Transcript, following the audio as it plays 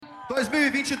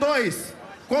2022,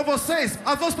 com vocês,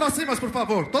 as mãos pra cima, por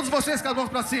favor. Todos vocês com as mãos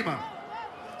pra cima.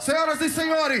 Senhoras e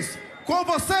senhores, com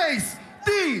vocês,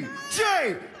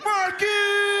 DJ Marky!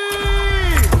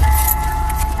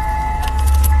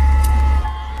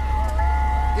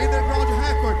 In the Ground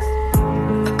Records.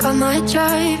 Got my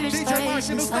driver's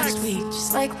license last week,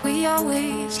 just like we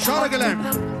always talk about.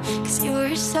 Cause you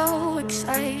were so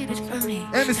excited for me.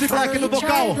 MC Black no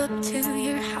vocal. Drive up to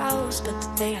your house, but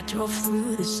today I drove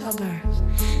through the suburbs,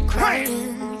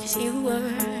 crying cause you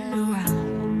weren't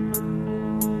around.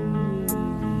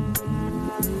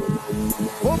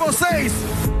 Com vocês.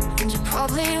 And you're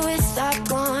probably with that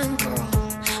one girl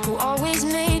who always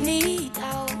made me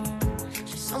doubt.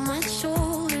 She's so much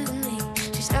older than me.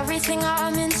 She's everything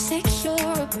I'm insecure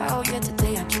about. Yet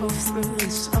today I drove through the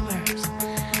suburbs.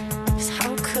 Cause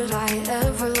how could I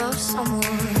ever love someone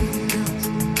else?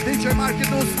 DJ Marky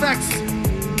nos stacks.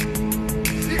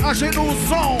 Viagem no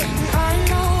som. I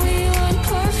know we weren't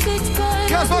perfect,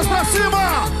 but E as mãos pra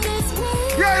cima.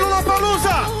 E aí,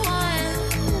 Lollapalooza.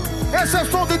 Esse é o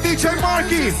som de DJ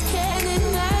Marky.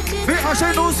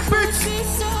 Viagem nos beats.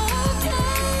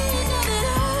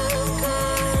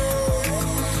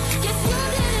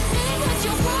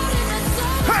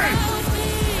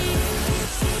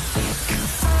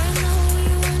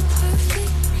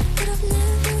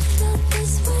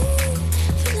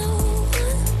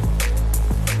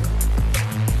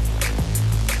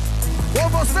 Com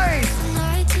vocês.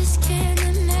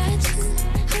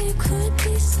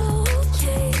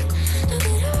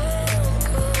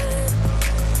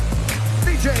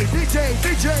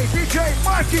 DJ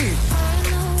Marky.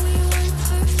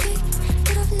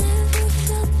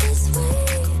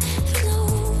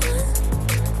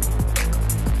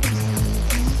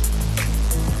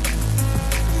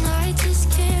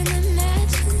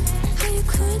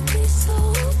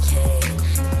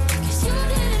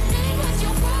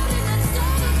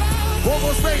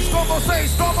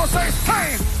 Com vocês,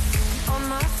 hey!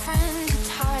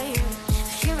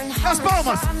 As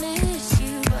palmas!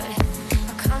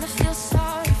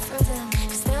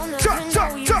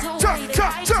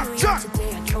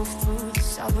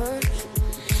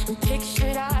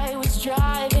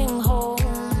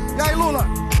 E aí, Lula?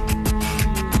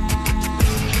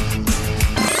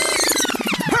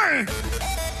 Hey!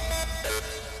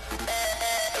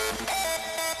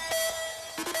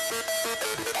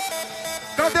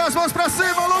 Cadê as mãos pra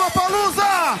cima,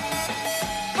 Lollapalooza?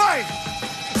 Vai!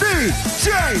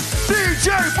 DJ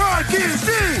Marky,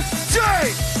 DJ!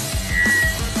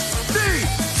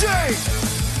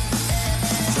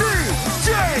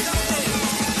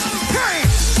 Hey!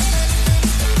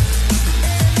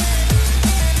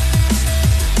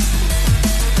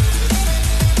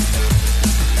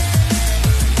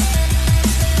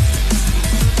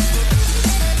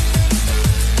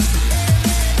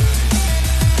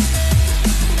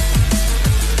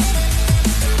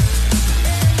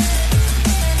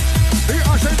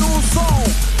 Viagem do som.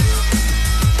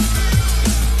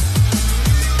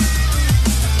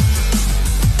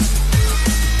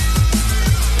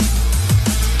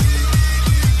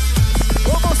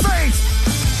 Com vocês.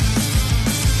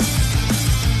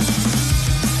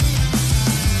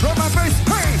 Drum and bass,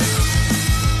 hey!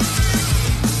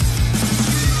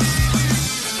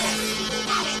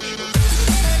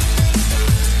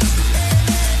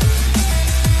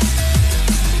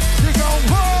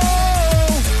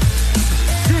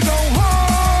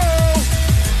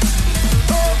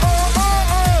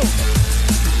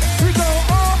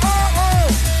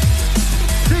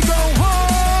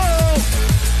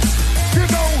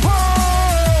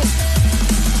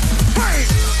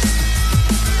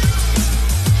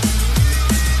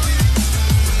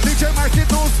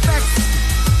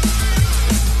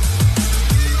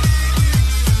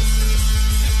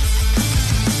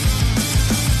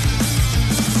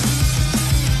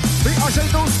 Viagem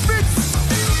dos beats.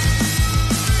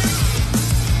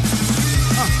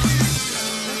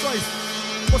 Dois.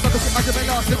 Força do que mais é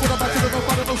melhor. Segura a batida, não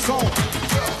para no som.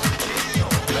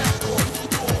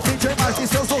 DJ Marky,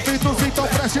 seus ouvidos, então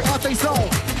preste atenção.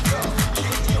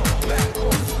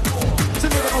 Se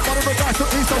liga, não para no verso.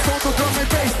 Isso é o som do drum and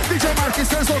bass. DJ Marky,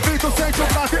 seus ouvidos, sente o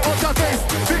grave outra vez.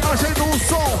 Viagem no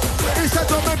som. Isso é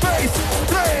drum and bass.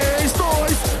 3,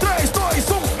 2,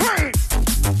 1. Hey!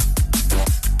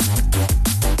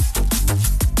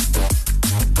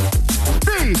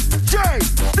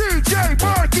 DJ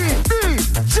Marky,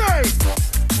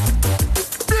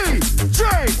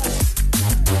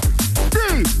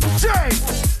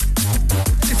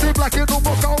 Esse Black no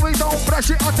vocal, então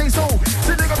preste atenção.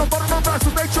 Se liga, não para no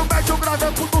verso, mete o grave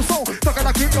no som. Toca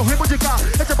daqui, eu rimo de cá.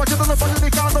 Essa batida não pode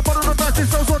ficar, não para no verso.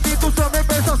 Seus ouvidos também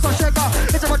pensam, só chega.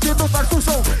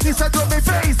 isso é drum and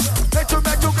bass. Mete o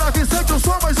médio grave, sente o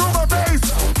som mais uma vez.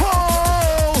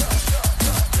 Oh,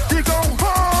 digam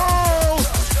oh.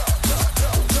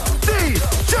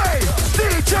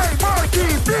 DJ Marky,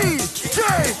 DJ.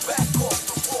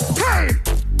 Hey.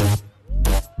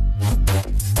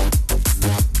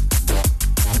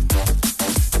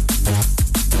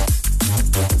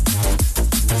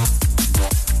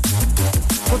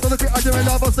 Contando que é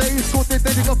melhor você escuta,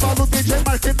 entende que eu falo DJ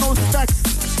Marky nos stacks.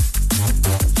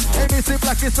 MC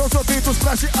Black, seus ouvidos,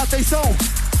 preste atenção.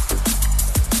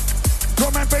 Drum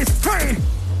and bass, hey!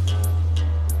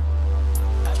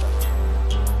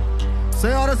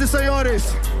 Senhoras e senhores,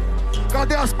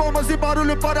 cadê as palmas e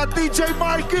barulho para DJ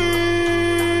Marky?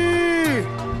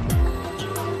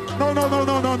 Não, não, não,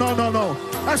 não, não, não, não, não.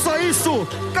 É só isso.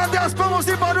 Cadê as palmas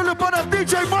e barulho para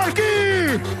DJ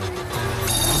Marky?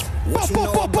 What you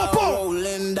know about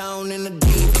rolling down in the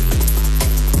deep?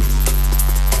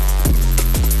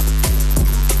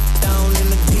 Down in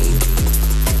the deep.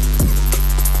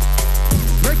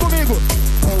 Vem comigo.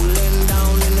 Rolling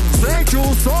down in the deep. Sente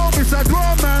o som, isso é drum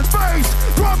and bass.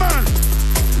 Drum and,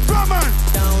 drum and.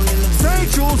 Down in the deep.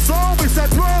 Sente o som, isso é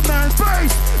drum and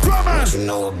bass. Drum and, What you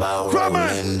know about drum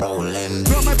rolling, rolling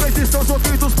Drum and bass, seus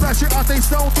ouvidos, preste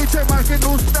atenção. DJ Marky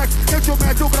nos stacks, sente o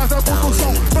médio, grave a ponto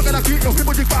som. Toca daqui, eu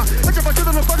rimo de cá. Sente a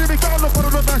batida, não pode brincar, não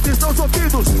paro no teste, seus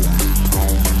ouvidos.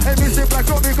 MC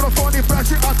Black, o microfone,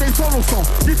 preste atenção no som.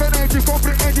 Diferente,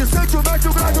 compreende, sente o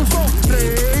médio, grave o som.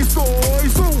 3, 2,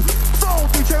 1, som.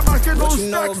 DJ Marky nos What you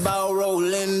know stacks. about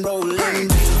rolling, rolling Hey.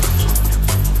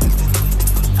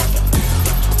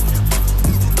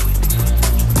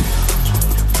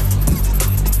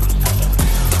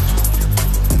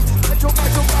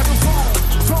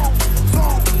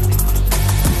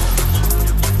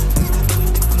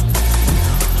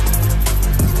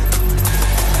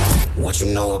 What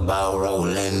you know about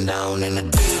rolling down in the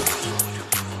deep?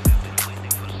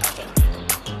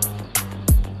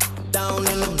 Down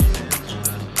in the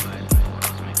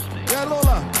É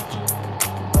Lola.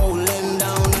 rolling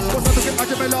down in the Contando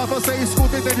que é melhor você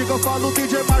escuta, entende que eu falo.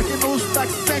 DJ Marky nos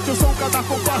stacks, sente o som, cada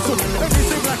compasso.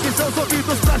 MC Black, seus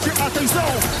ouvidos, preste atenção.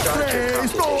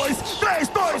 3,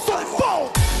 2, 1,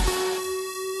 bom!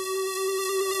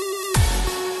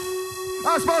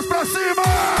 As mãos pra cima!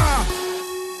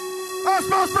 As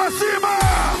mãos pra cima!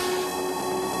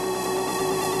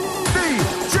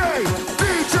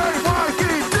 DJ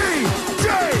Marky, DJ!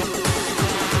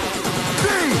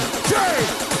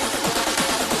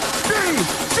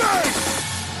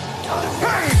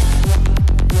 Hey!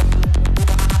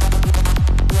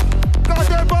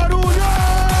 Cadê barulho?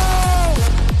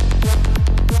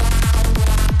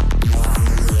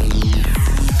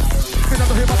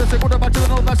 Finado rimada, segunda batida,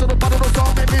 não desce, não para no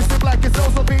som. MC Black,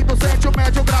 seus ouvidos, sente o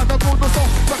médio, grave agudo som.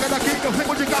 Toca daqui, eu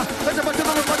rimo de cá. Desce a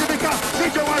batida, não pode brincar.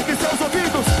 DJ Marky, seus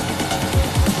ouvidos.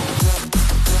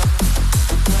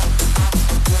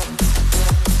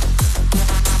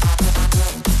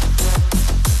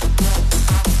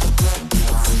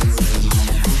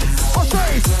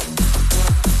 Vocês!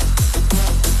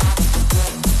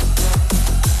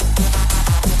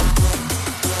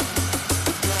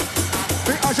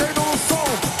 Viajei no som.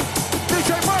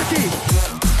 DJ Marky.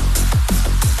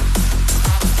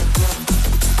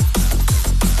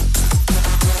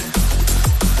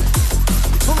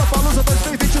 Lollapalooza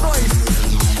 2022.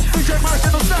 DJ Marky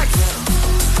no sax.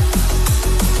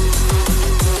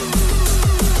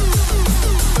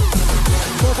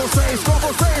 Com vocês, com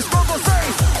vocês, com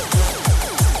vocês.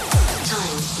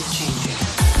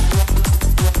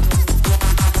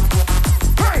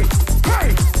 Hey,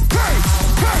 hey, hey,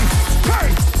 hey, hey, hey,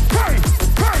 hey,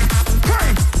 hey,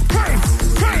 hey,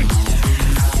 hey.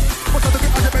 Botando que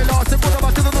haja melhor, segunda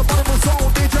batida, não para no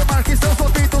som. DJ Marky, seus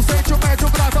ouvidos, sente o médio,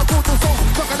 grave agudo som.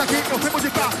 Toca daqui, eu rimo de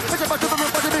cá. Essa batida não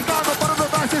pode brincar, não para no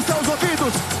baixo, seus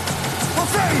ouvidos.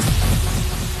 Vocês!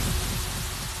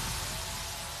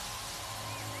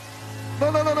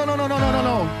 Não, não, não, não, não, não, não, não,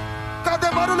 não. Cadê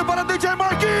barulho para DJ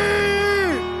Marky?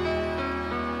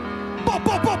 Pô,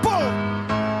 pô, pô, pô.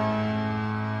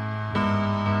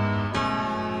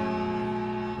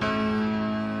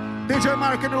 DJ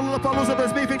Marky no Lollapalooza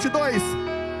 2022.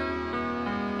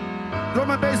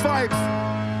 Drum and Bass Vibes.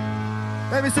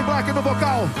 MC Black no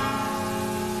vocal.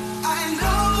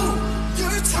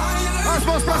 As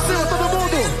mãos pra cima, todo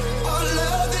mundo.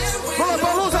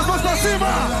 Lollapalooza, as mãos pra cima.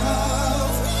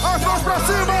 As mãos pra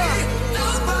cima.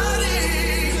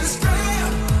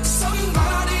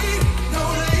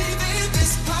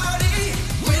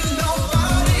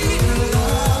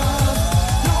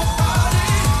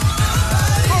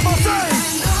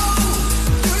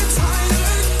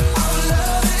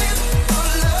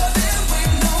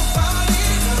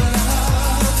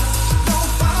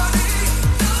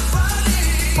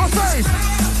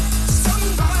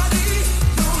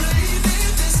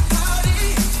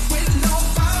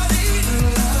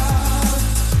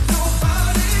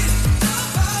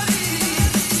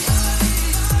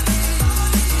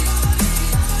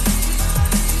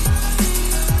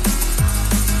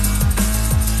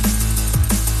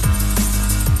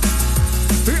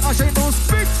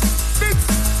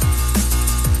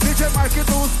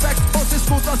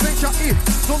 Lollapalooza, sente aí,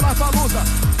 Lollapalooza.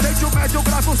 Sente o médio,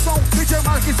 grava o som, DJ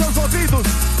Marky seus ouvidos.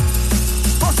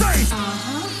 Vocês!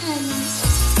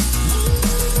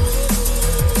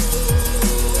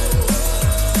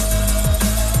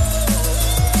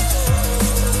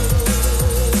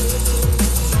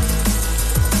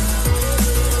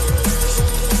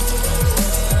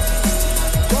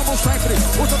 Como sempre,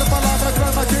 usando a palavra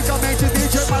gramaticalmente,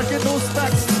 DJ Marky nos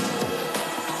tracks.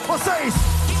 Vocês!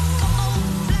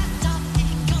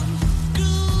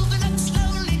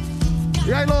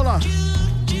 E aí, Lola?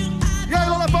 E aí,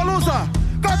 Lollapalooza?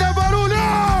 Cadê o barulho?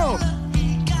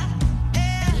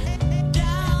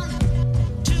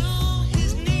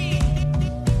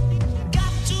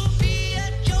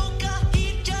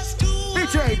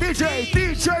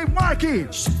 DJ Marky.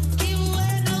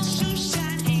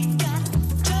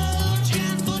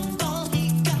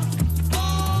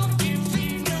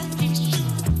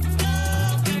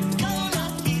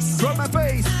 Drum and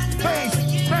bass, bass,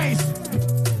 bass.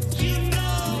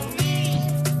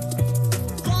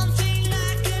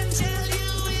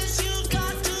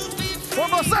 Com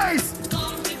vocês!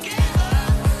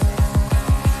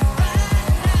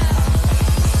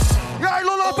 E aí,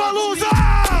 Lollapalooza!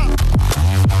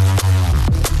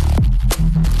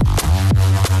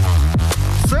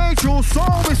 Sente o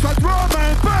som, isso é drum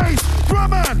and bass,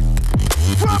 drum and,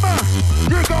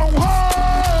 you gon'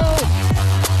 hold,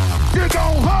 you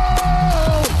gon'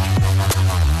 hold,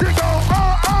 you gon' oh,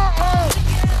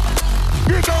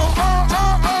 you gon' oh.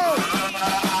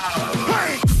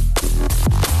 Hey!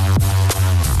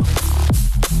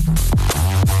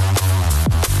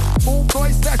 1,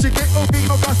 2, 7, quem ouvir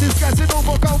nunca se esquece no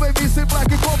vocal MC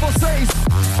Black com vocês.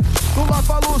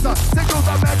 Lollapalooza,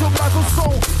 segunda médio, grava o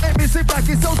som. MC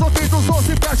Black, seus ouvidos,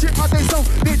 ouça e preste atenção.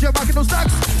 DJ Marky nos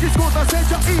tracks, escuta,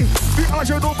 sente aí.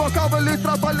 Viagem no vocal, ele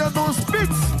trabalhando os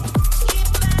beats.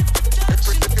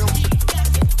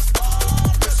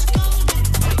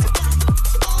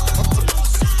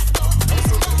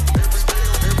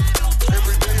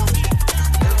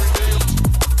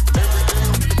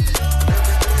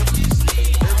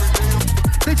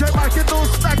 DJ Marky nos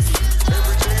tracks.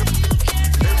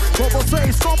 Com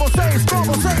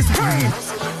vocês, hey!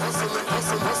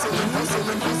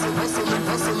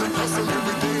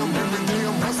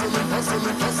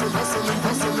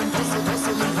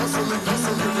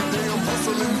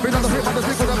 Virando rima do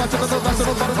ciclo da batida do verso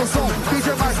no fora do som.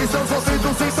 DJ Marky, seus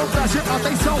ouvidos, então preste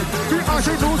atenção.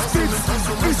 Viagem nos beats,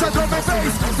 isso é drum and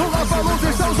bass. Lollapalooza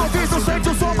e seus ouvidos, sente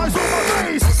o som mais uma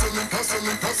vez.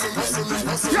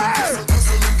 Yeah!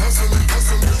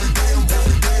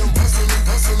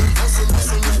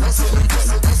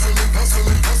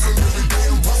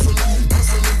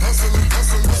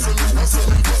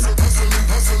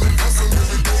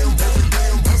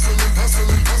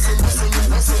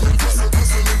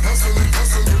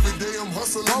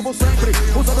 Como sempre,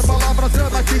 usando palavras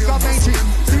gramaticalmente,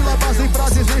 sílabas e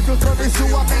frases infiltrando em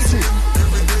sua mente.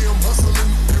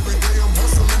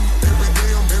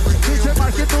 DJ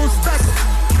Marky dos tracks.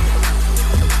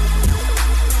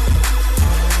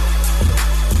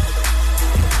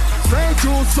 Sente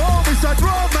o som, isso é drum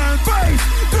and bass,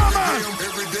 drum and,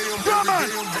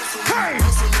 hey!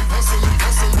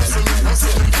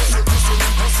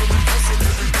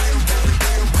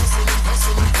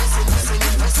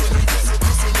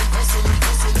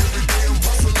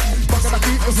 Toca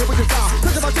daqui, eu vou de cá,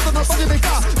 seja batida, não pode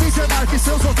brincar. DJ Marky,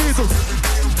 seus ouvidos.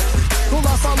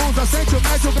 Lollapalooza, sente o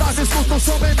médio, grave, escuta o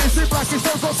som, MC Black,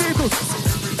 seus ouvidos.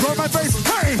 Drum and bass,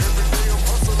 hey!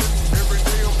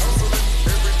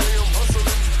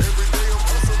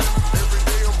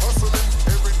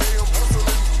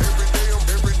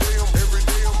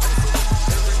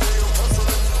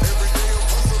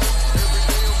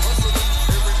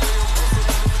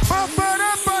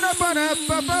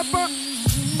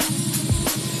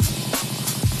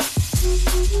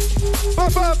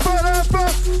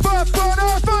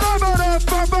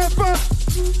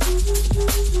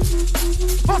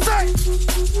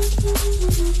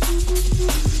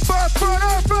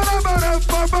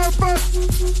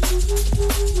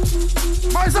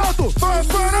 Mais alto!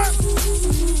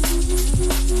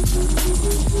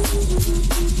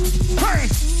 Hey!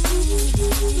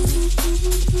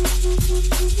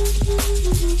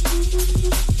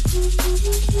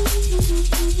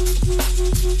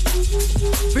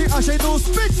 Viagem dos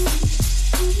beats.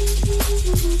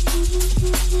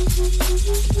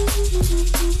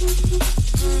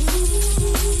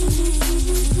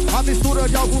 A mistura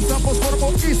de alguns samples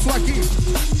formou isso aqui.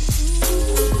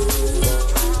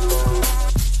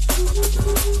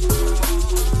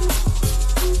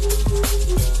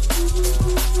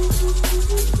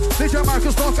 DJ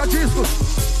Marcos toca discos.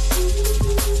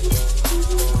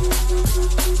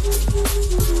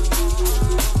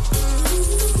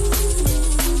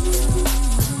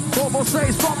 Com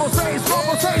vocês, com vocês, com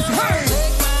vocês, hey!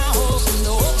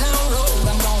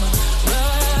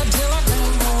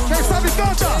 Quem sabe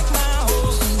canta!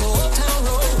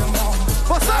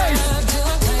 Vocês!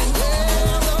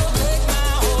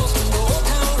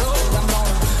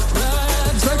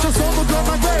 Sente o som do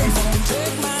drum and bass!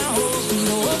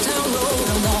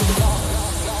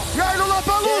 E aí,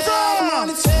 Lollapalooza!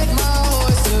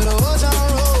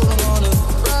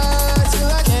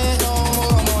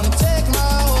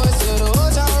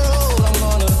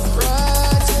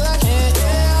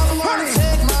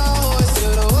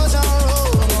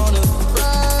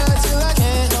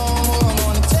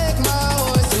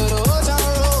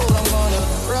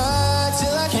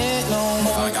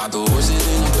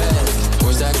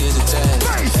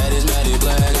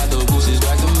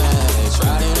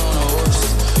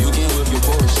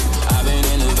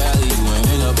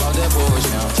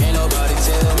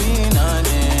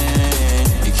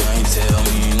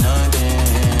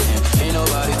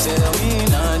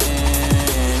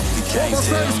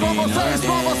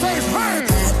 Com vocês, hey!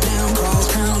 Down, cross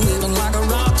town, living like a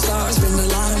rock star. Spend a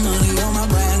lot of money on my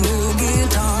brand new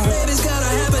guitar. Baby's got a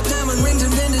habit, diamond rings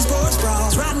and vintage sports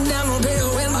bras. Riding down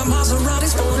Rodeo in my Maserati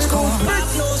sports car. Got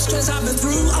no stress, I've been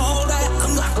through all that.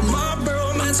 I'm like a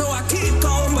Marlboro man, so I keep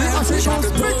going back. Wish I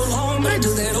could roll home back to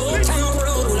that old town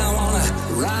road. I wanna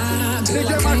ride till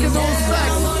I can't go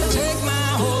back. I wanna take my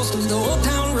horse through the old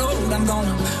town road. I'm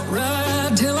gonna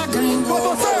ride till I can't go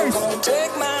back. I'm gonna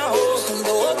take my horse through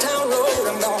the old town road.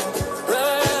 I'm gonna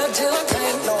ride till I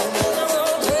can't no more. I'm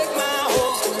gonna take my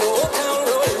horse through the old town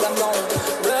road. I'm gonna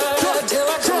ride till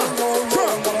I can't no more.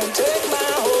 I'm gonna take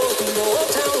my horse through the old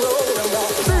town road. I'm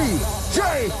gonna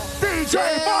DJ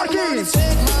Marky!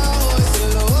 take my horse to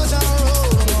the old town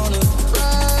road. I'm gonna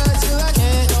ride till I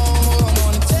can't no more. I'm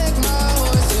gonna take my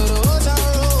horse to the old town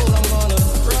road. I'm gonna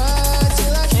ride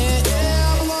till I can't.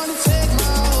 Yeah, I'm gonna take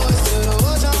my horse to the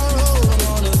old town road. I'm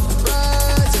gonna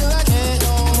ride till I can't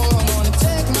no more. I'm gonna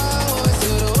take my horse to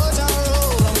the old town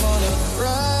road. I'm gonna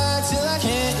ride till I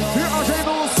can't no more. Viagem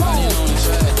no som! On the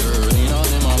track, girl, you know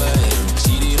in my bag.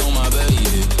 CD on my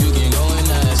baby, you can go and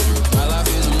ask her. My life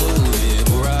is a movie,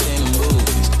 we're out in the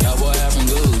movies. Cowboy hat from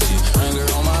Gucci, ringer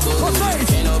on my booty.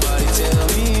 Can't nobody tell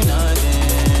me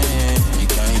nothing. You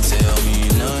can't tell me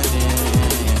nothing.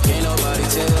 Can't nobody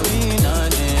tell me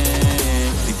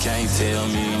nothing. You can't tell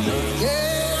me nothing.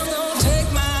 Yeah, I'm gonna take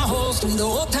my horse through the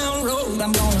old town road.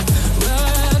 I'm gonna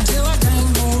ride till I can't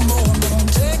no more. I'm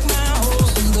gonna take my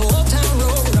horse through the old town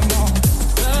road. I'm gonna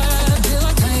ride till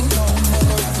I can't no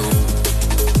more.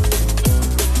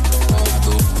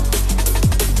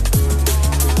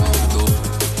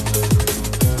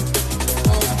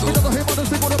 Cuidado, rimando,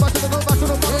 segura, batendo no baixo,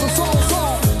 no para do som.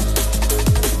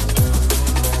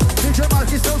 DJ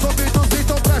Marky, seus ouvidos,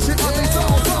 então preste atenção,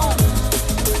 som.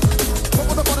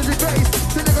 Vamos no para de vez,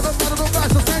 se liga no para do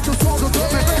baixo, sente o som do drum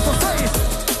and bass, vocês.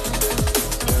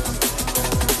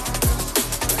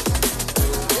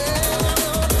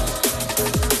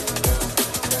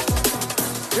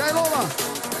 E aí, Lola?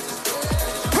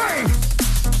 Vem!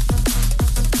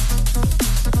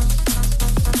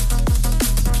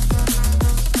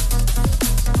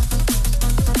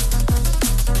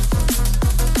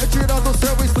 Tirando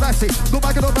seu estresse, do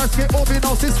mic no verso, quem ouve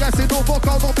não se esquece. No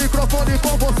vocal, no microfone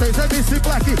com vocês, MC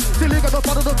Black. Se liga no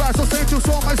paro do verso, sente o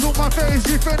som mais uma vez.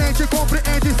 Diferente,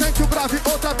 compreende, sente o grave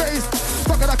outra vez.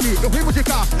 Toca daqui, eu rimo de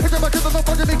cá. Esse batido não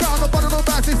pode ligar, no paro do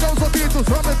verso em seus ouvidos.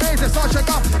 Drum and bass, é só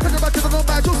chegar. Esse batido não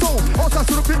mede o som, ouça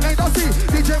surpreenda-se.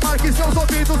 DJ Marky, seus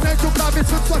ouvidos, sente o grave,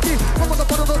 escuta isso aqui. Vamos no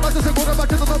paro do verso, segura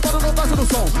batido no paro do verso do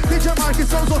som. DJ Marky,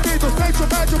 seus ouvidos, sente o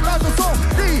médio, grave o som.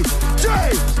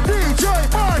 DJ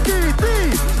Marky,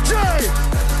 DJ!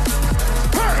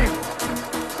 Hey!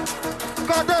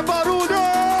 Cadê barulho?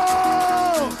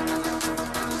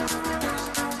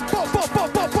 Pô, pô, pô,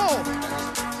 pô, pô!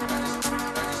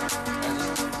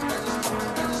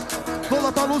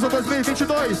 Lollapalooza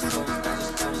 2022.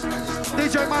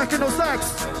 DJ Marky no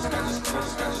sax.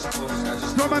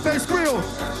 Drum and bass crew.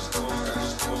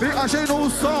 Viajei no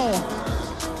som.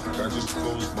 I just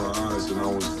closed my eyes and I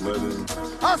was letting.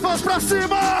 As mãos pra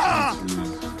cima!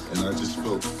 And I just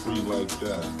felt free like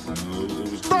that. You know,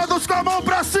 it was Todos com a mão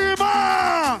pra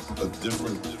cima! a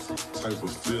different type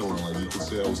of feeling. Like you could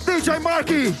say I was DJ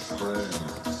Marky!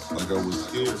 like I was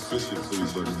here physically,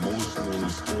 but emotionally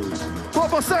and spiritually. Com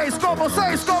vocês, com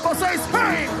vocês, com vocês!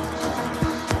 Hey!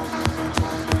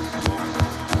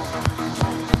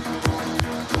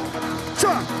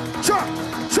 Tchá, tchá,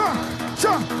 tchá,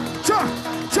 tchá! tchá,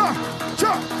 tchá,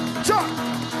 tchá, tchá.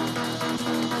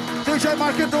 DJ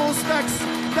Marky nos next.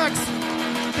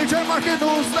 DJ Marky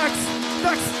nos next.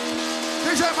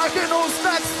 DJ Marky nos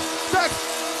next.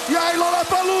 E aí,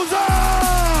 Lollapalooza!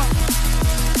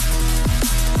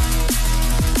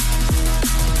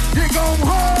 You gon'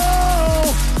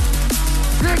 hold.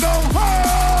 You gon'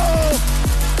 hold.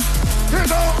 You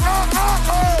gon'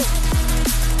 oh.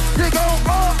 You gon'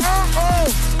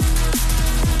 oh.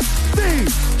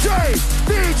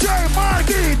 DJ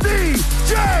Marky,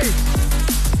 DJ.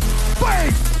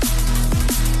 Wait.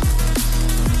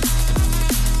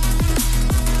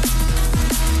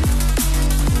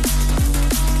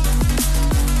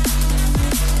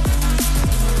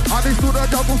 A mistura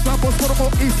de alguns samples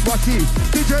formou isso aqui.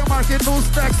 DJ Marky nos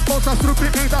tracks, outra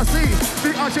surpreenda assim.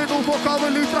 Viagem no vocal,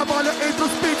 ele trabalha entre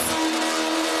os beats.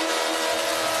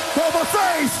 Com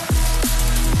vocês!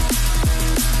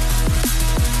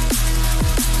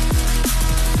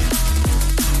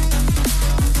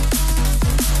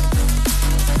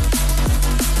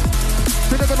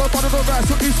 Se liga no tono do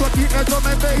verso, isso aqui é drum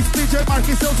and bass. DJ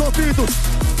Marky, seus ouvidos.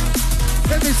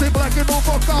 MC Black no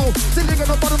vocal, se liga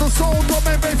no tono do som, drum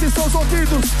and bass em seus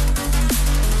ouvidos.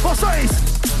 Vocês!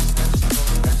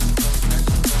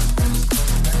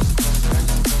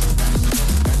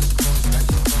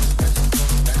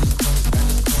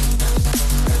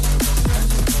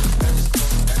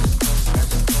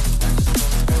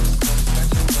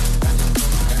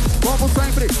 Como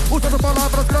sempre, usando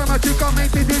palavras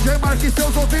gramaticalmente, DJ Marky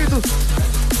seus ouvidos.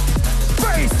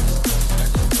 Bass!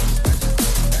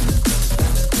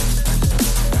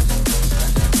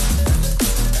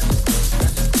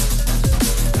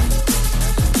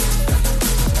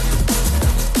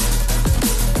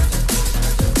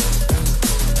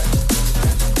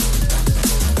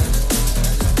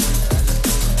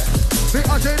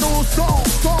 Viajei no som.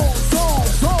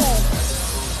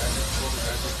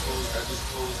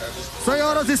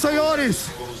 Senhoras e senhores,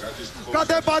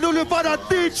 cadê barulho para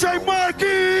DJ Marky?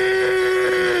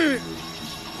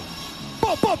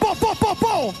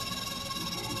 Pô.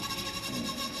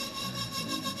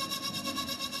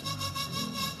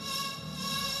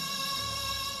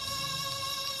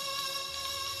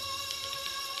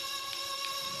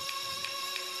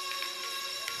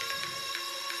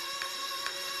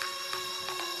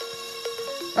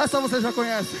 Essa você já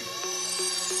conhece.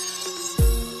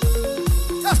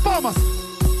 As palmas.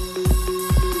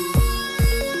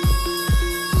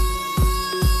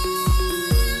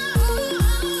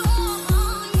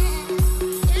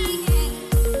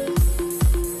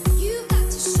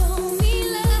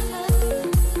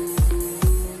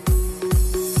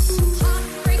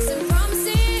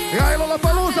 E aí,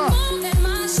 Lollapalooza?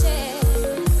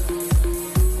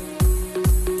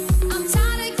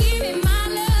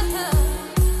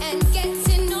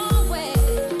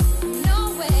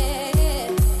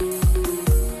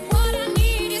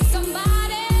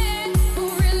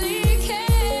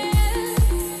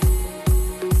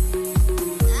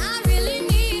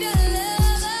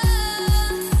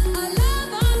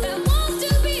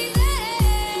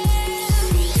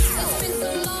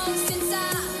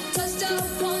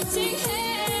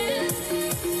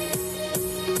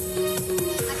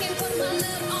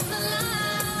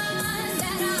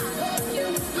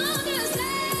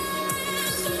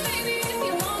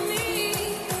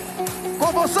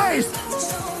 Com vocês!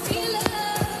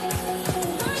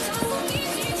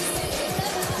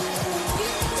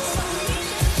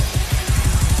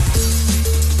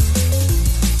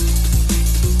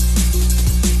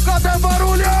 Cadê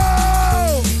barulho?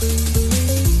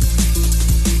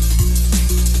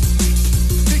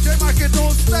 DJ Marky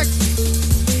nos tracks.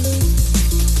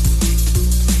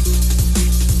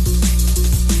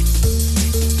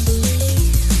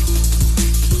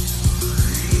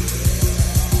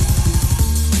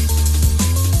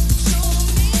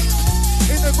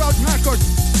 Record.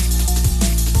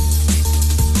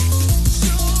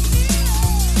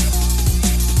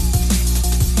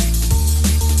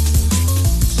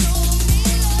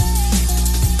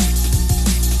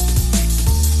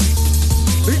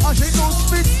 Viagem nos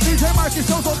beats, DJ Marky,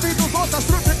 seus ouvidos, outras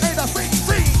frutas ainda sim.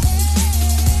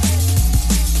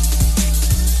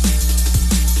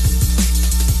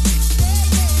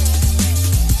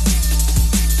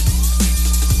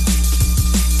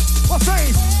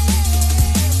 Vocês!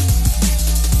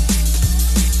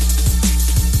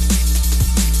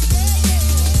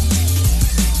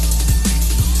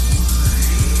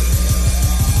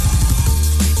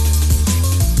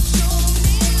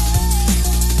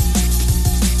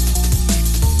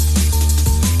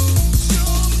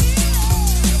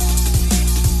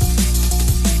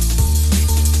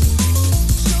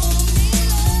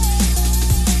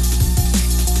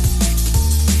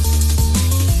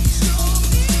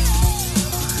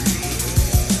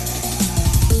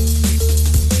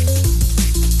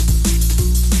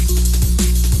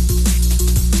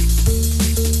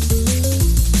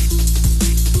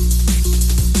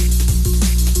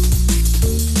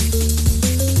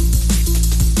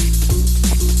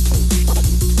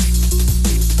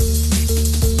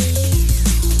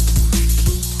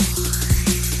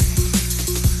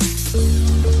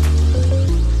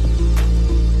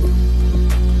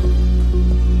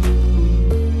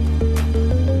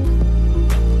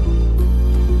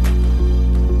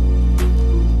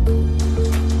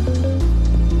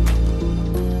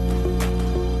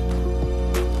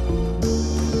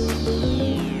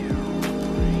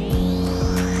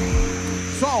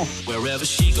 Wherever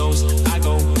she goes, I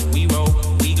go, we roll,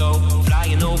 we go.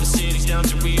 Flying over cities down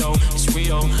to Rio, it's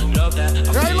real. Love that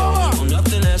I feel. Well,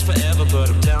 nothing lasts forever, but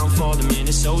I'm down for the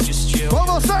minute, so just chill.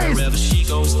 Wherever she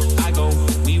goes, I go,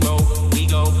 we roll, we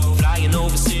go. Flying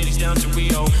over cities down to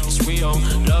Rio, it's real.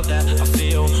 Love that I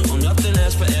feel. Well, nothing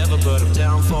lasts forever, but I'm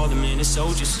down for the minute,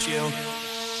 so just chill.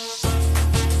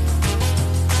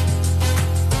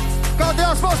 Cadê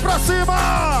as mãos pra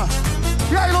cima?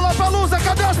 E aí, Lollapalooza,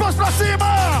 cadê as mãos pra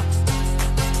cima?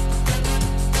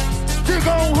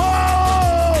 Digam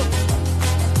ho!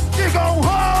 Digam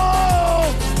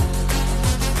ho!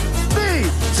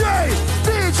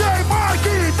 DJ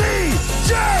Marky,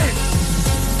 DJ!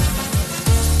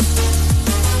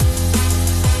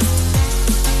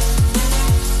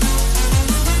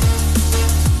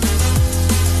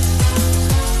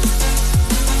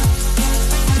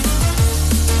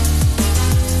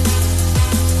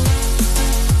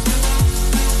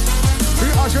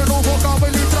 Viagem no vocal,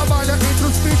 ele trabalha entre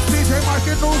os beats, DJ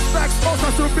Marky nos tracks,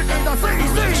 ouça surpreenda,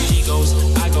 Wherever she goes,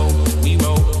 I go, we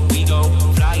roll, we go.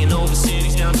 Flying over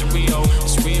cities down to Rio,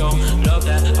 it's real. Love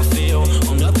that I feel.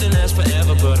 Oh, nothing lasts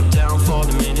forever, but I'm down for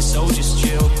the minute, so just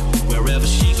chill. Wherever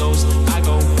she goes, I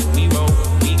go, we roll,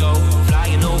 we go.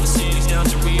 Flying over cities down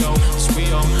to Rio, it's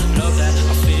real. Love that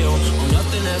I feel. Oh,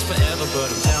 nothing lasts forever, but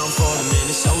I'm down for the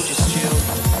minute, so just chill.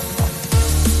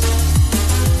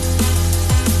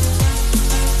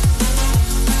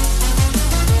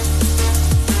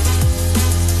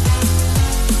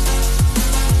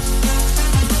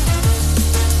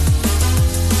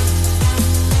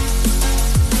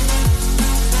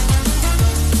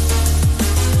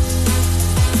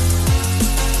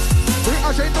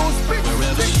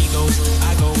 Wherever she goes,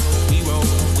 I go, we roll,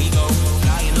 we go.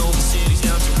 Flying over cities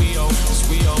down to Rio, it's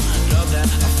real. Love that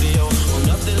I feel. Oh,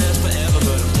 nothing lasts forever,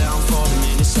 but I'm down for the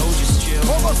minute, so just chill.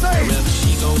 Wherever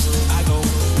she goes, I go,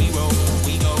 we roll,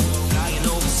 we go. Flying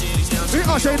over cities down to Rio,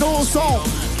 Viagem no som.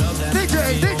 DJ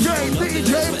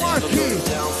Marky.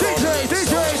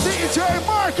 DJ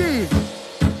Marky.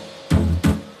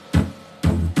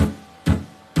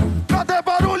 Cadê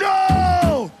barulho?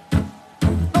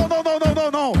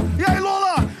 Não. E aí,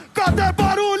 Lola? Cadê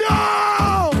barulho?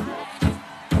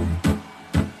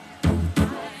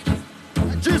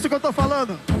 É disso que eu tô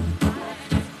falando.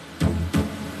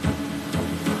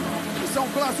 Isso é um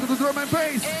clássico do Drum and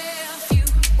Bass.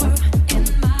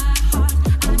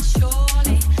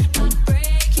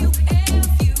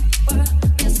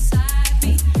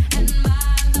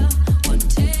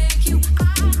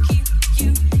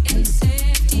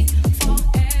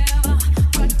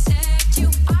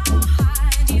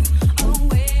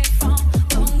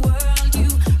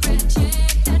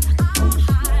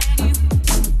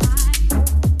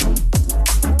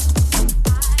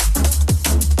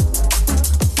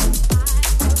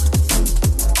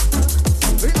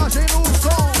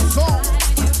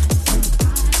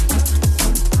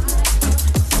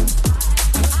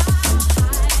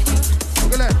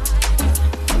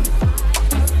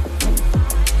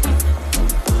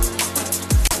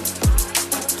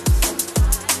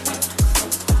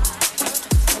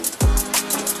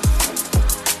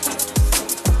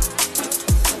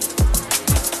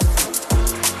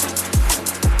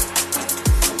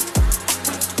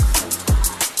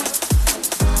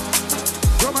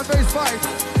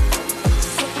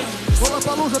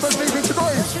 Lollapalooza 2022.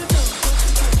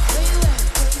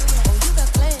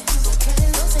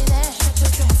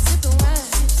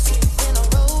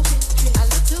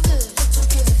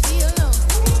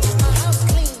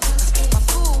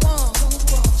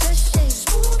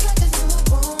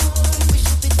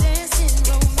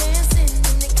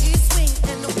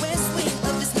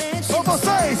 Com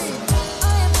vocês!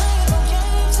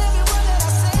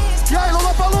 E aí,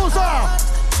 Lollapalooza!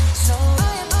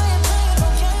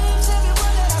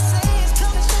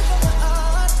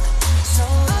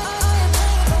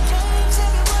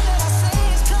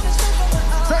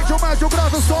 Sente o médio,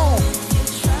 grava o som.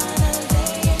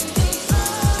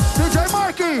 DJ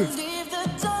Marky.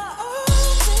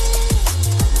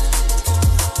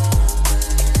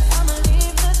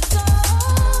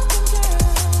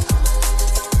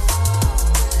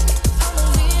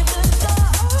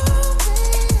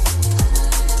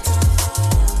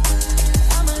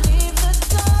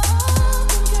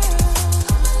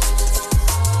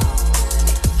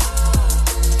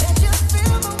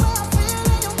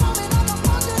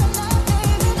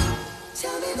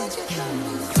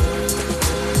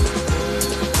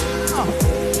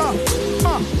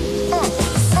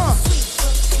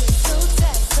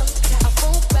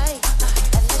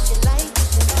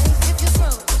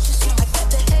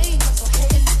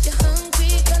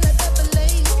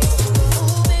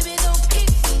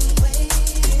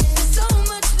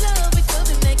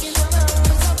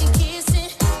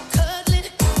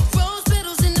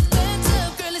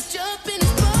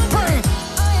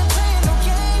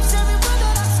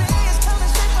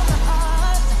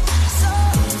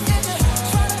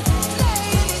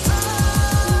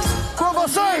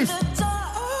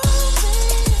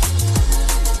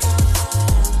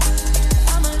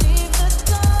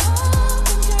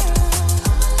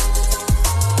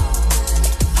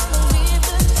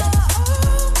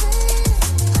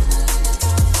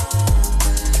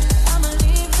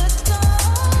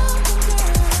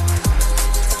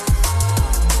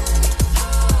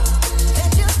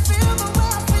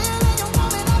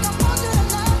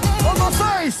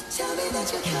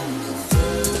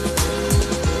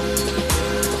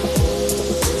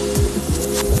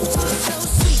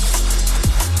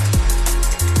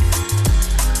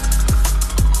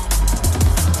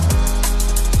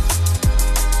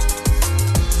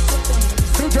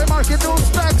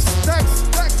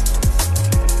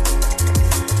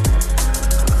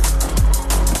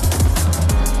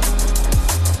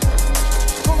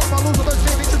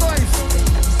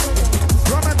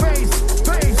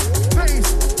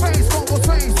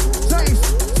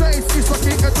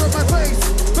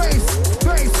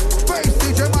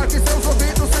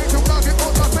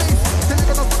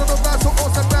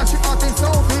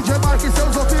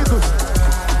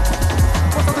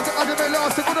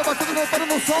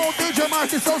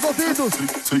 aquecem seus ouvidos.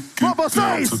 Com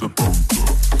vocês.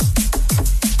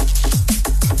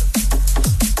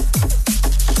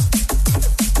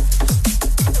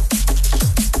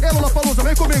 E Lollapalooza,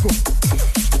 vem comigo.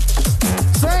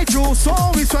 Sente o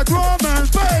som, isso é drum and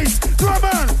bass. Drum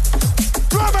and,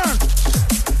 drum and.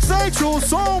 Sente o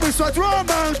som, isso é drum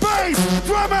and bass.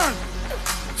 Drum and,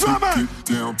 drum and.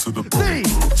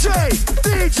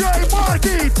 DJ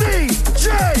Marky,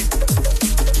 DJ.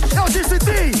 Eu disse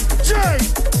DJ.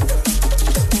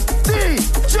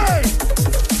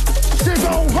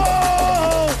 Diga um ho.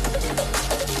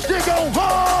 Diga um ho.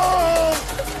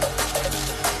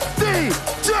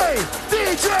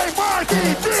 DJ Marky,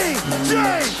 DJ.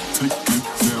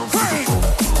 Hey.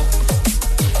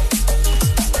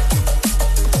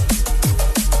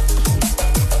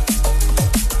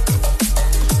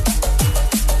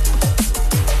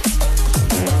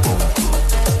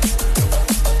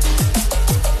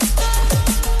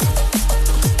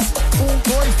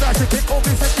 Quem ouve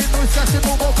isso aqui não esquece do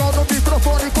vocal no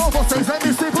microfone com vocês,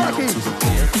 MC Black.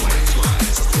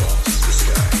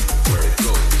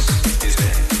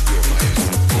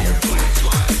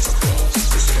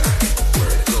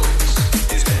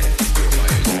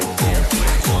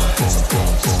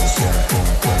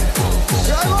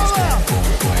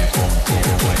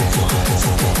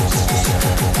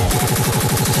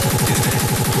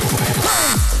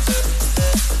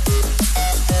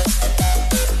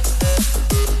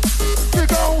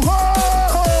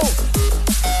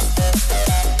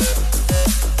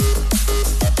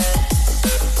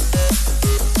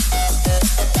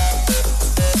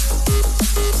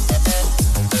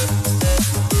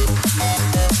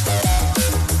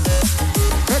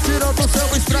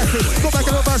 Como é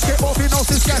que não vai quem ouve não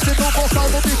se esquece do vocal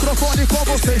no microfone com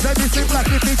vocês, MC Black,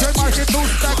 DJ Marky no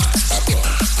stack.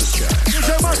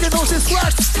 DJ Marky no se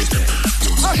slack.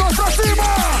 As mãos pra cima.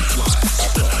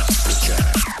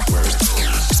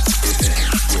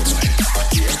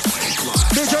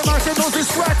 DJ Marky no se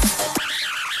slack.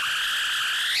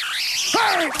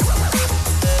 Hey!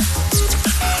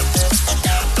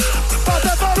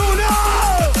 Bota barulho!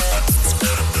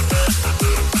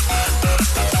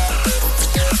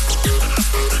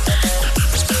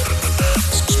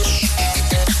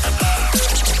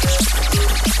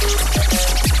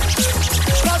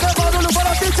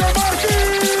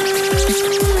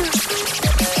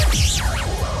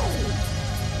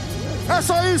 É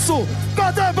só isso!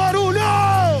 Cadê barulho?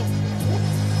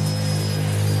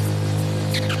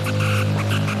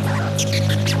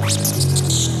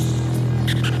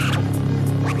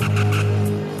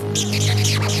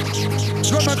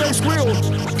 Drum and bass wheel.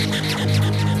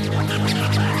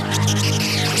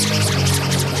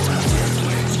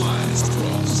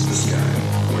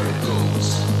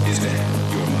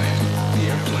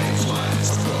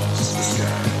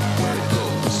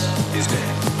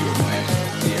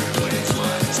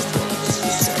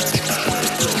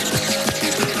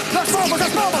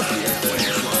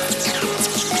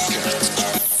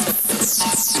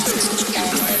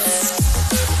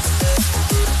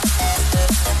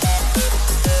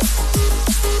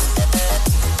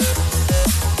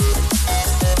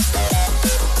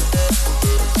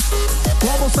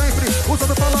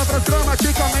 Usando palavras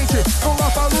gramaticamente. No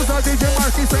Lollapalooza, DJ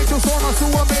Marky sente o som na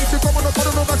sua mente. Como não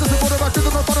paro no verso, segura o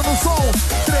batido, não paro no som.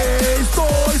 3,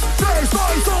 2, 3,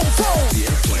 2, 1, som.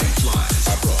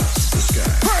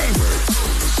 Hey!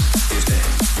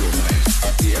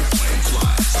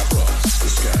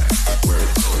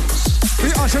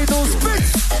 Viagem dos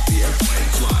beats.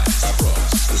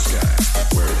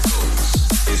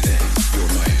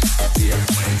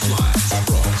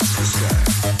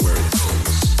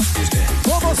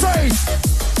 Com vocês!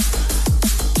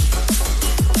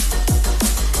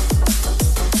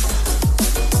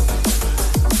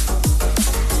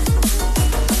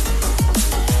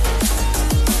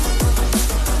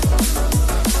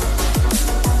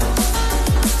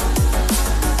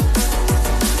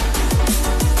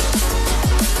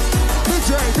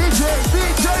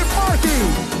 DJ Marky!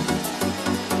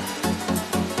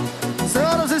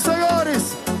 Senhoras e senhores,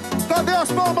 cadê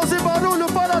as palmas e barulho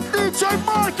para DJ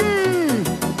Marky?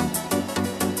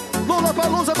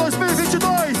 Lollapalooza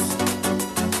 2022.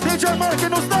 DJ Marky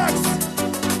nos decks.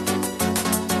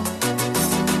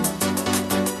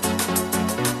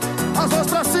 As mãos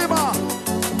pra cima.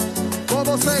 Com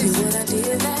vocês.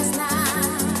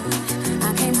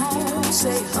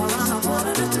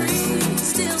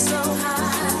 Still so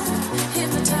high,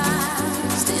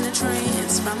 hypnotized in a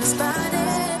trance from his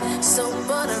body, so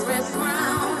buttery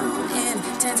brown and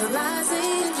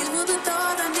tantalizing. You would have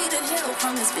thought I needed help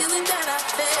from this feeling that I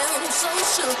felt. So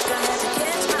shook, I had to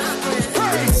catch my breath.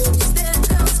 Hey! Instead,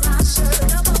 comes my shirt.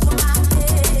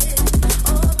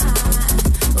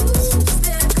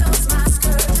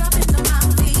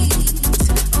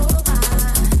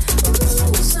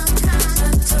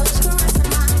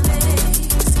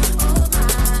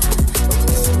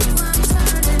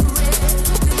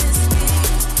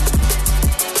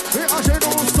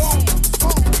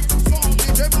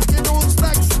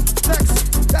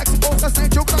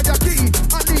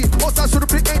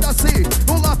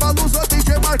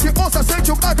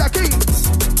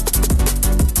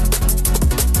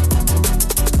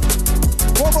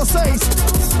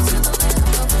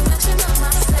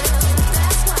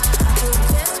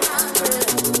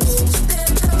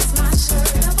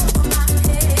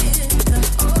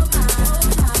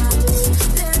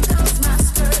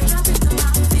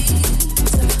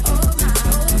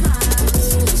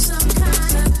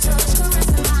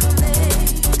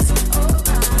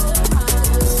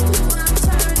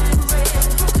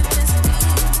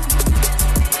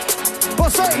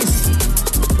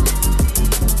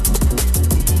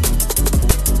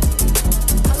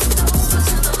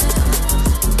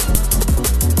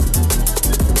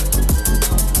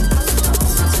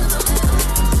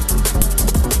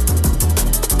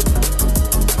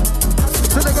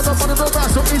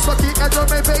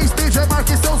 drum and bass, DJ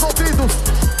Marky, seus ouvidos.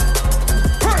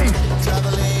 Hey!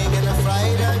 Traveling in a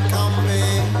freighter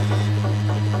combi.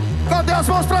 Cadê as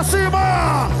mãos pra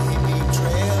cima?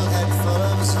 Trailhead full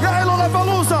of E aí,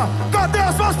 Lollapalooza, cadê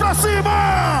as mãos pra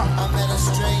cima? I met a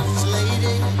strange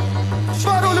lady.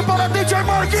 Barulho para DJ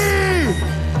Marky!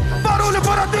 Barulho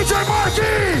para DJ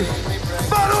Marky!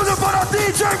 Barulho para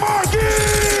DJ Marky!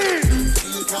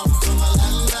 You come from a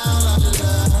land down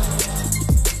under.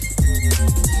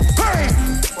 Hey!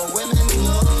 For women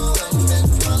glow and men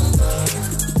thunder.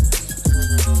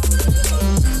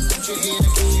 Can't you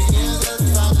hear the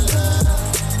thunder?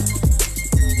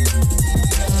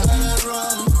 Better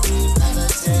run, better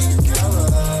take cover.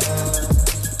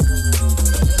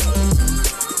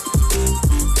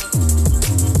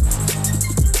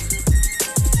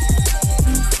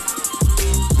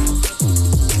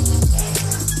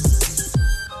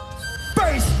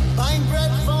 Bass! Buying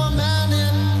bread from a man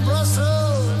in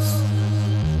Brussels.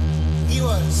 He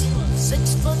was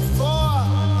 6'4"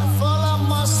 and full of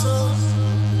muscle.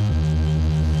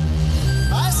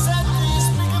 I said, "Do you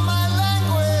speak my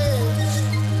language?"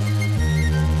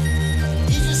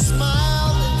 He just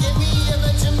smiled and gave me a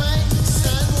Vegemite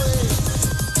sandwich.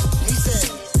 He said,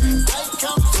 "I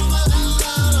come from a land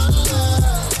down under,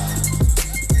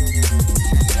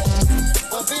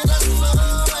 where people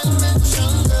slow and men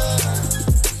chunder.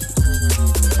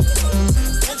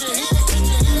 Can you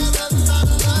hear the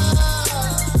thunder?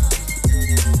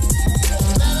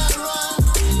 Better run,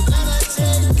 better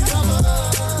take cover.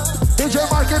 DJ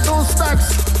Marky dos stacks.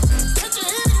 Can you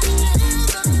hear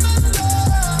the thunder?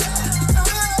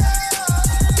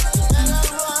 Better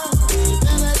run,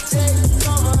 better take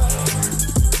cover.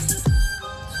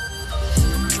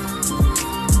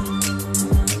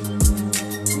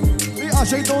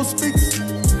 Viagem dos beats.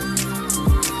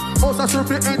 Ouça,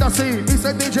 surpreenda assim. Isso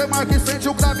é DJ Marky, sente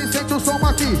o grave, sente o som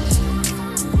aqui.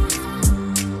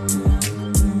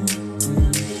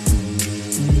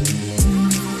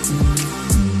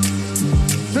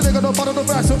 Se liga no paro do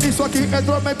verso, isso aqui é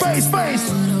drum and bass, bass.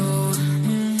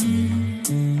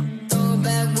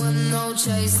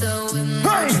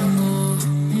 Hey!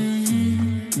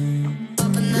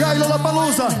 E aí,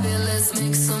 Lollapalooza?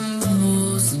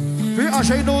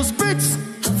 Viagem nos beats.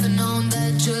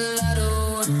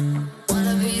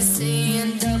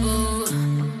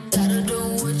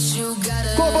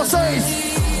 Com vocês.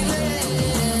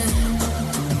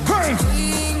 Hey!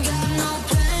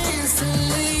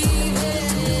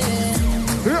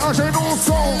 Viagem no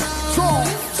som, som,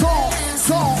 som,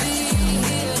 som.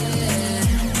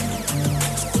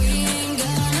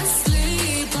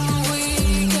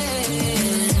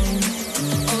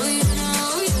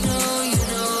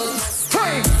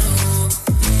 Hey!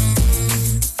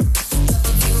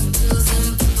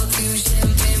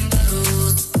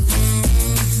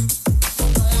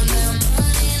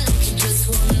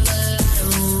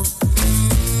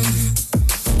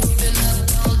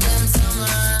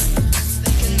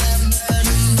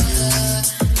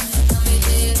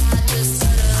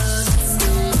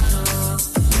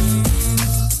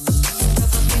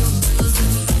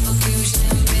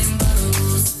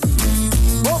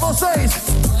 Com vocês.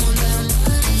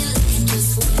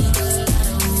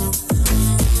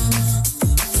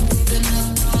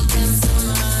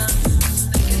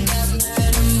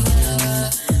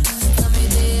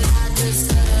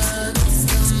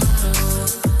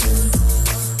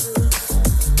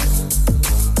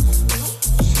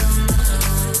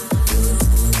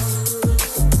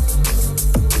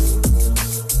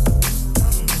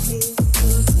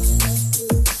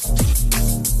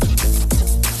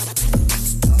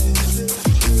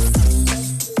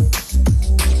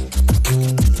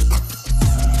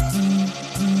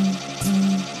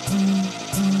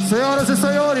 Senhoras e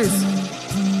senhores,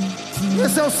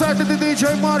 esse é o set de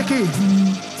DJ Marky.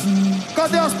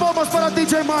 Cadê as palmas para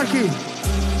DJ Marky?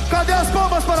 Cadê as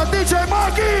palmas para DJ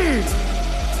Marky?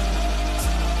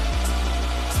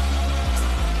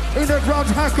 Underground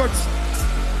Records.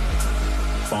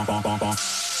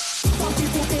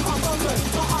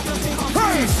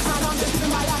 Hey!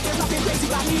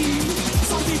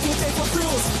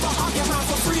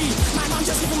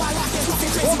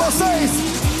 Com vocês.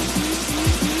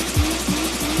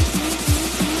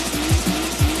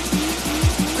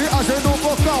 Viagem no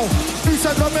vocal. Isso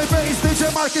é drum and bass.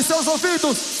 DJ Marky, seus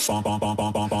ouvidos.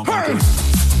 Hey!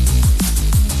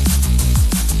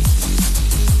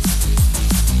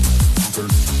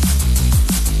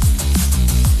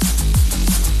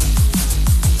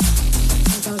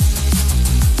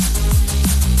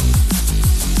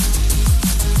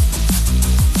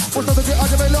 Portanto, que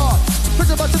haja melhor.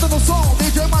 Fica batendo no som.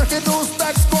 DJ Marky dos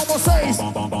decks com vocês.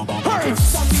 Hey!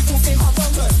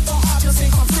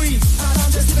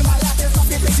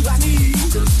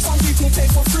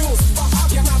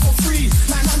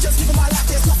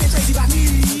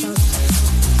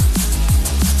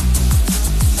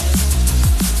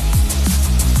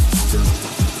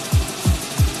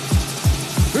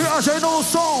 no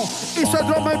som. Isso é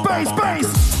drum and bass, bass.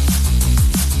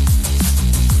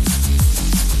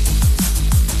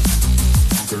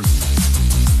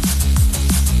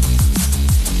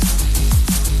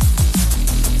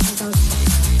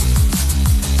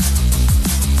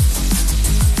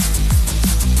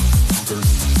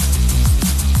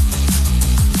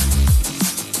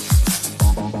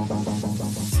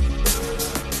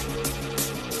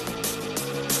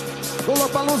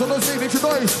 Lollapalooza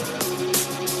 2022.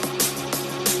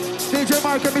 DJ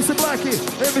Marky,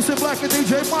 MC Black,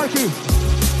 DJ Marky.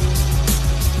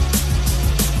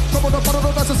 Como não para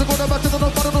no dessa segunda batida,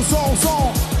 não para no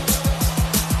som.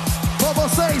 Com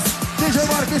vocês, DJ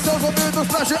Marky, seus ouvidos,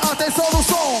 preste atenção no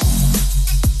som.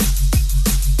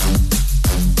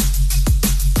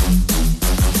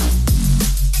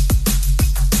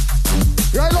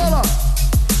 E aí, Lola?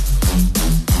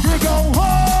 Diga um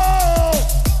ho!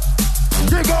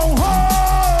 Diga um ho!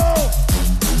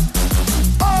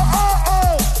 Oh, oh,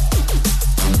 oh!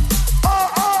 Oh,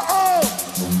 oh, oh!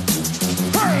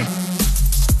 Hey!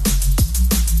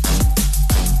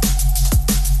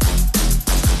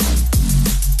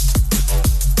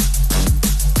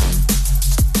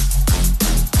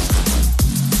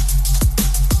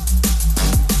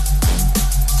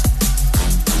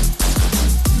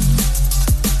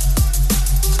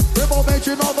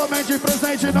 Igualmente, novamente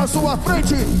presente na sua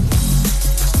frente.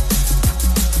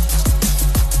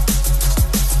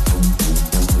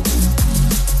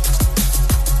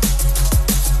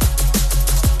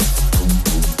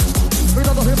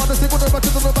 Segunda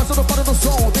batida no baixo do para do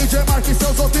som. DJ Marky em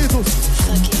seus ouvidos.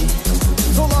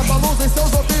 Lollapalooza em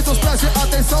seus ouvidos. Preste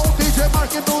atenção, DJ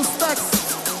Marky nos stacks.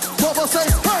 Com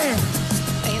vocês, hey!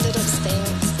 I ended up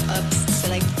staying up for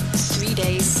like 3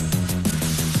 days.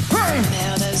 Hey! My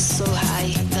heart was so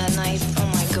high that night. Oh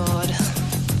my god.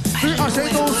 I We don't know are where saying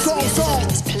it no was. song, We ended song. up in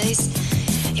this place.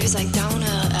 It was like down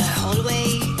a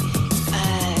hallway.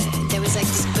 There was like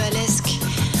this burlesque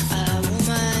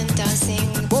woman dancing.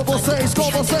 Com vocês, com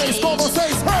behind the vocês, com cage.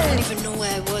 vocês, I hey! don't even know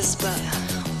where I was, but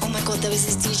oh my god, there was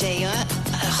this DJ.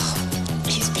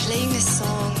 He was playing a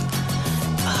song.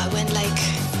 Went like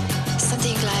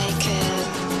something like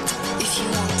if you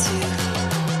want to,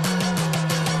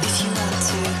 if you want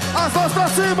to, As mãos pra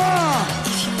cima!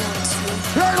 if you want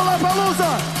to, E aí, Lollapalooza!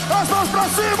 As mãos pra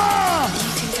cima!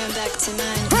 you can come back to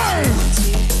mine. Hey! If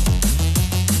you want to.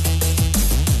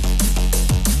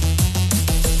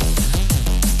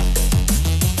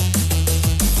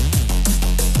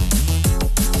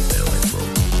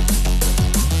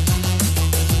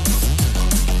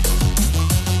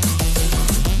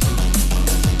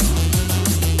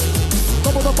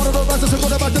 Como não para no baixo,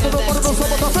 segunda batida no para do som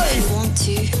outra vez.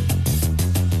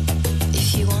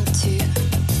 If you want to,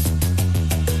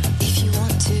 if you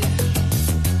want to,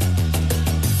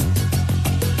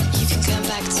 you can come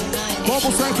back tonight.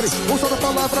 Como sempre, usando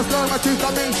palavras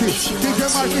dramaticamente. DJ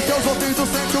Marky, seus ouvidos,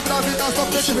 sente o grave na sua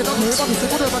frente. Virando rebote,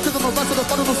 segunda batida no baixo do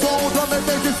para do som. O drum and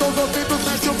bass em seus ouvidos,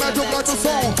 sente o médio grau do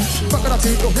som. Toca na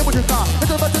fita, o remo de cá.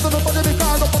 Entra batida no pode de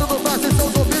cá, no para do baixo em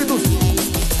seus ouvidos.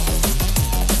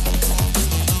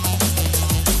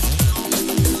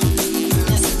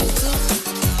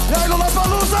 E aí,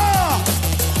 Lollapalooza!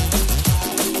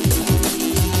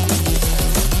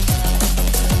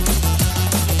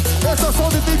 Esse é o som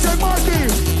de DJ Marky!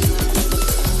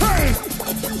 Hey!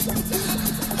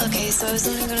 Okay, so I was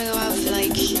only gonna go out for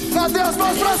like Cadê as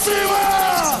mãos pra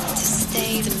cima? to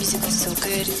stay. The music was so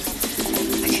good.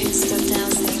 I couldn't stop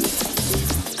dancing.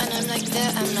 And I'm like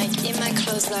there, I'm like in my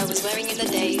clothes that I was wearing in the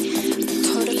day,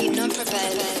 totally not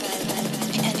prepared.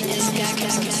 And this guy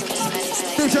comes up to me and he's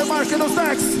like, DJ Marky nos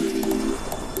decks!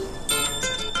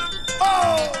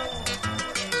 Oh!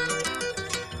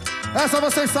 Essa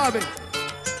vocês sabem.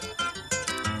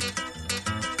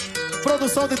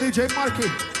 Produção de DJ Marky.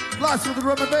 Clássico do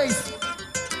drum and bass.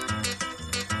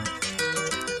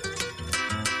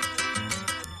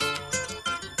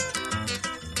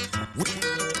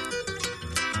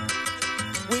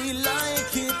 We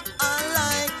like it, I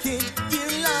like it, you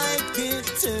like it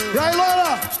too. E aí,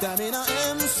 Lola? Standing our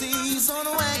MCs on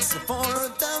wax for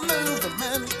the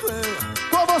movement crew.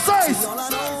 Com vocês! All I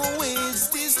know is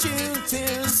this tune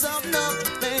tears up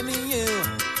nothing you.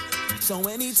 So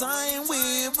anytime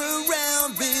we're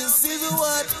around, this is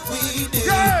what we do.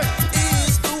 Yeah!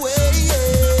 It's the way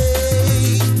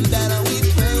that we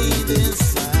play this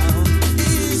sound.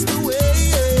 It's the way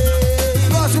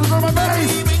Clássico do drum and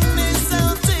bass. we bring this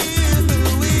sound to you.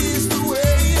 It's the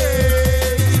way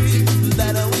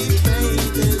that we play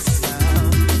this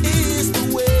sound. It's the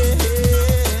way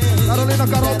Carolina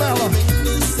Carol Bella. bring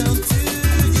this sound to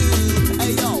you.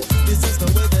 Hey yo, this is the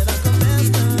way that I come and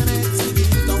connect to you.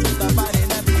 Don't put that body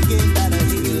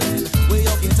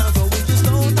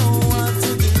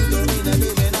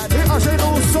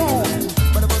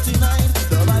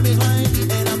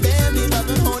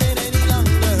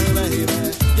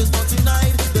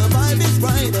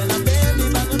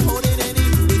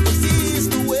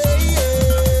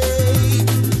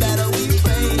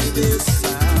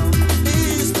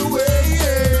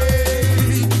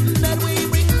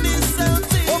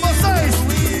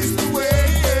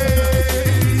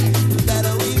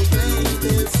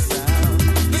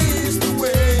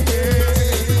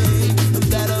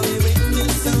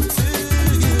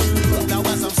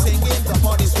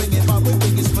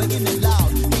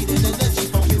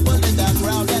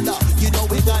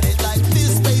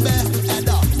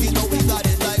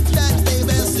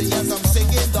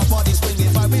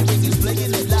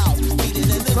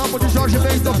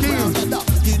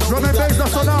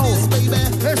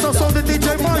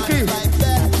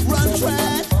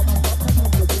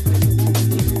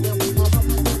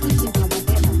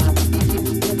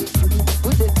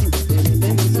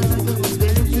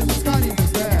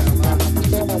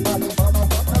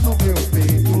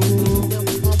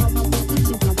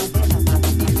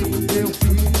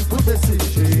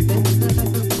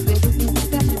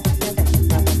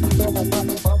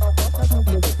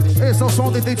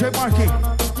Salve DJ Marky.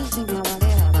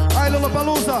 Aí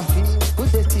Lollapalooza.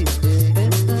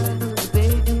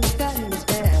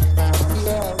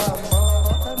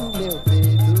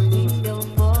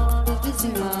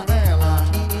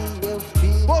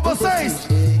 Com vocês.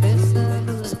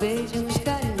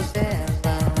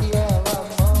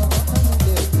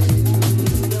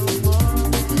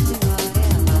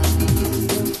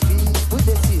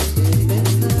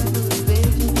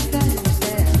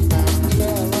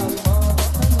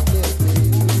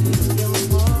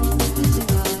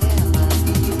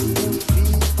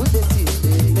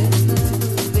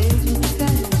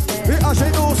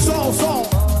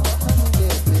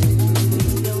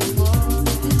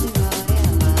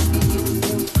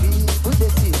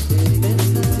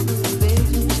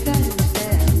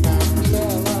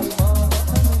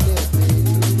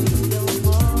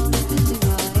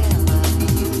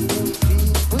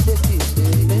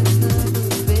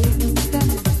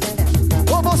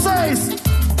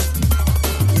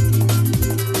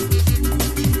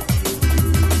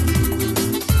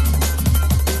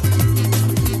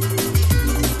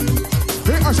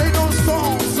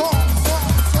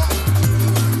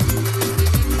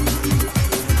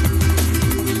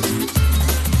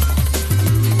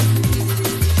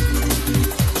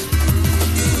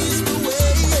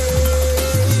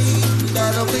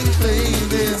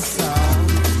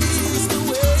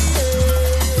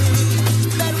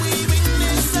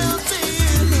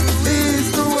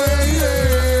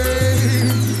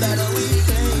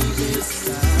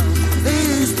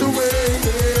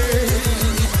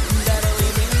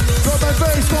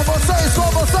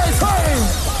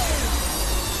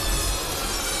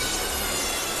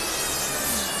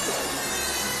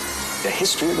 The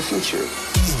history of the future.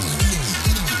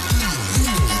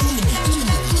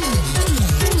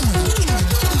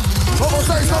 Com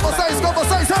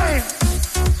vocês, hein?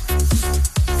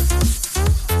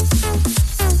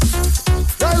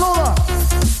 E aí, Lula?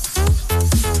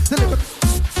 Se liga.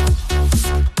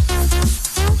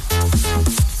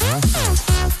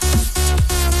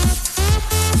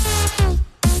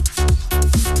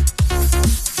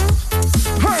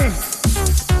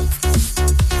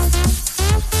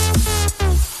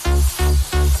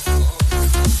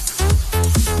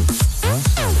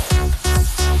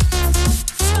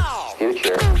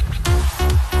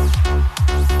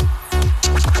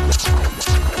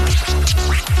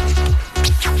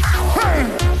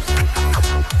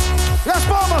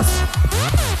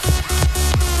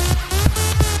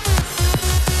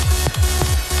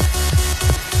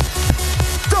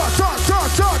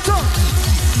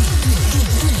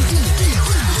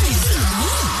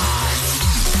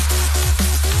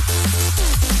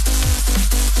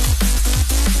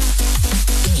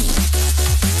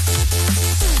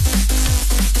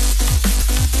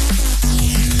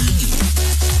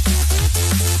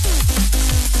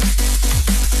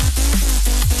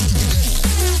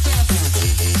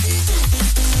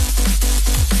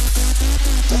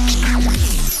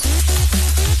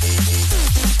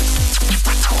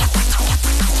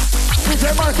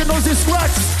 Marky knows his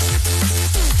scratch.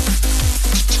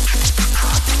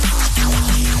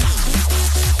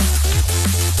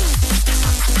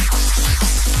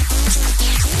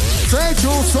 Sente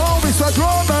o som, isso é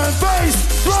drum and bass.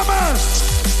 Drum and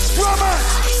bass.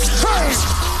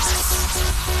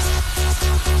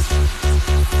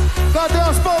 Cadê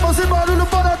as palmas e barulho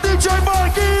para DJ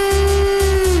Marky?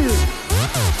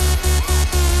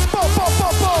 Pô, pô,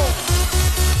 pô, pô.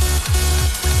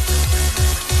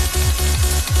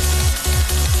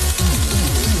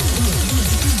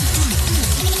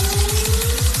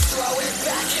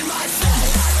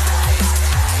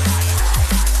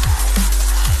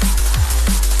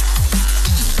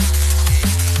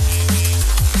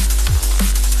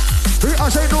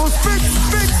 Ajeita os beats.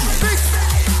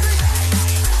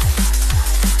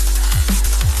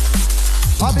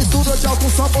 A mistura de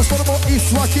alguns som transformou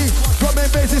isso aqui. Também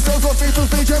fez em seus ouvidos,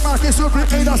 DJ Marky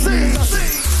surpreenda assim.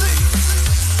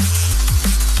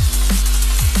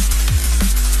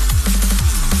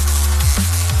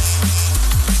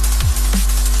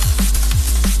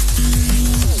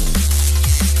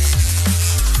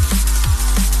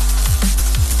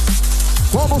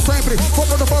 Como sempre,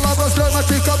 focando palavras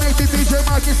dramaticamente, DJ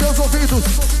Marky em seus ouvidos.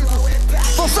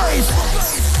 Vocês!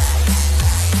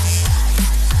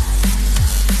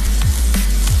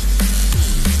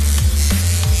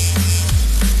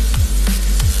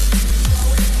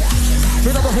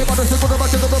 Vira do rima, da segunda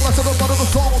batida, do baixo, para do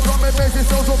som. Drum and bass em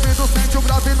seus ouvidos, sente o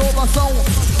grave inovação.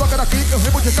 Toca daqui, eu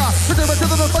rimo de cá. Se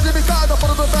divertido, não pode brincar, da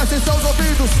para do baixo em seus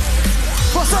ouvidos.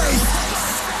 Vocês!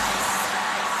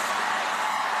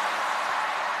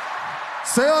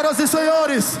 Senhoras e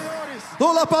senhores,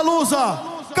 Lollapalooza,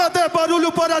 cadê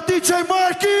barulho para DJ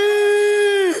Marky?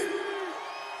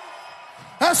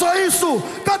 É só isso,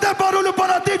 cadê barulho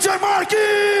para DJ Marky?